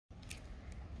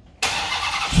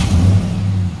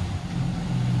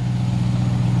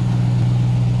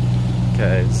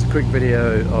It's a quick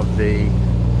video of the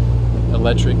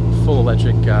full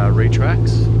electric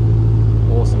Retrax.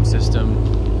 Awesome system,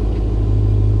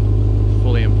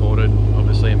 fully imported,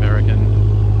 obviously American.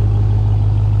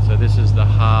 So this is the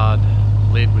hard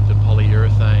lid with the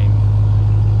polyurethane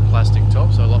plastic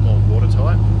top, so a lot more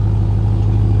watertight.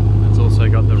 It's also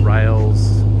got the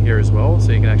rails here as well,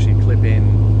 so you can actually clip in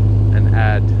and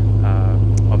add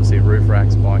obviously roof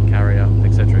racks, bike carrier,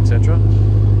 etc, etc. So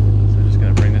I'm just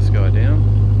going to bring this guy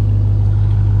down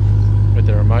with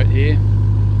the remote here.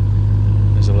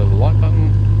 There's a little light button,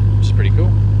 which is pretty cool,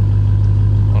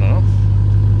 on and off,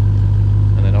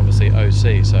 and then obviously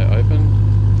OC, so open.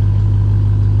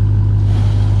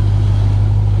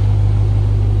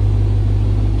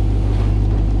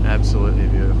 Absolutely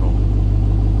beautiful.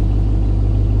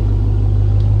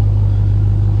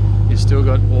 You've still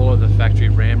got all of the factory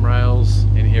ram rails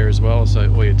in here as well, so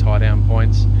all your tie down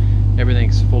points.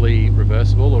 Everything's fully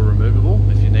reversible or removable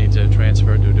if you need to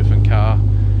transfer it to a different car.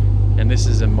 And this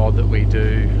is a mod that we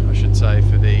do, I should say,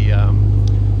 for the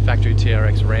factory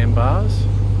TRX ram bars.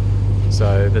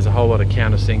 So there's a whole lot of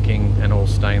countersinking and all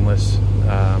stainless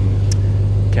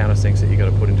countersinks that you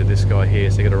got to put into this guy here.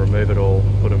 So you got to remove it all,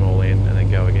 put them all in, and then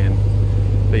go again.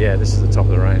 But yeah, this is the top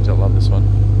of the range. I love this one.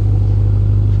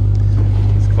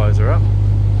 Let's close her up.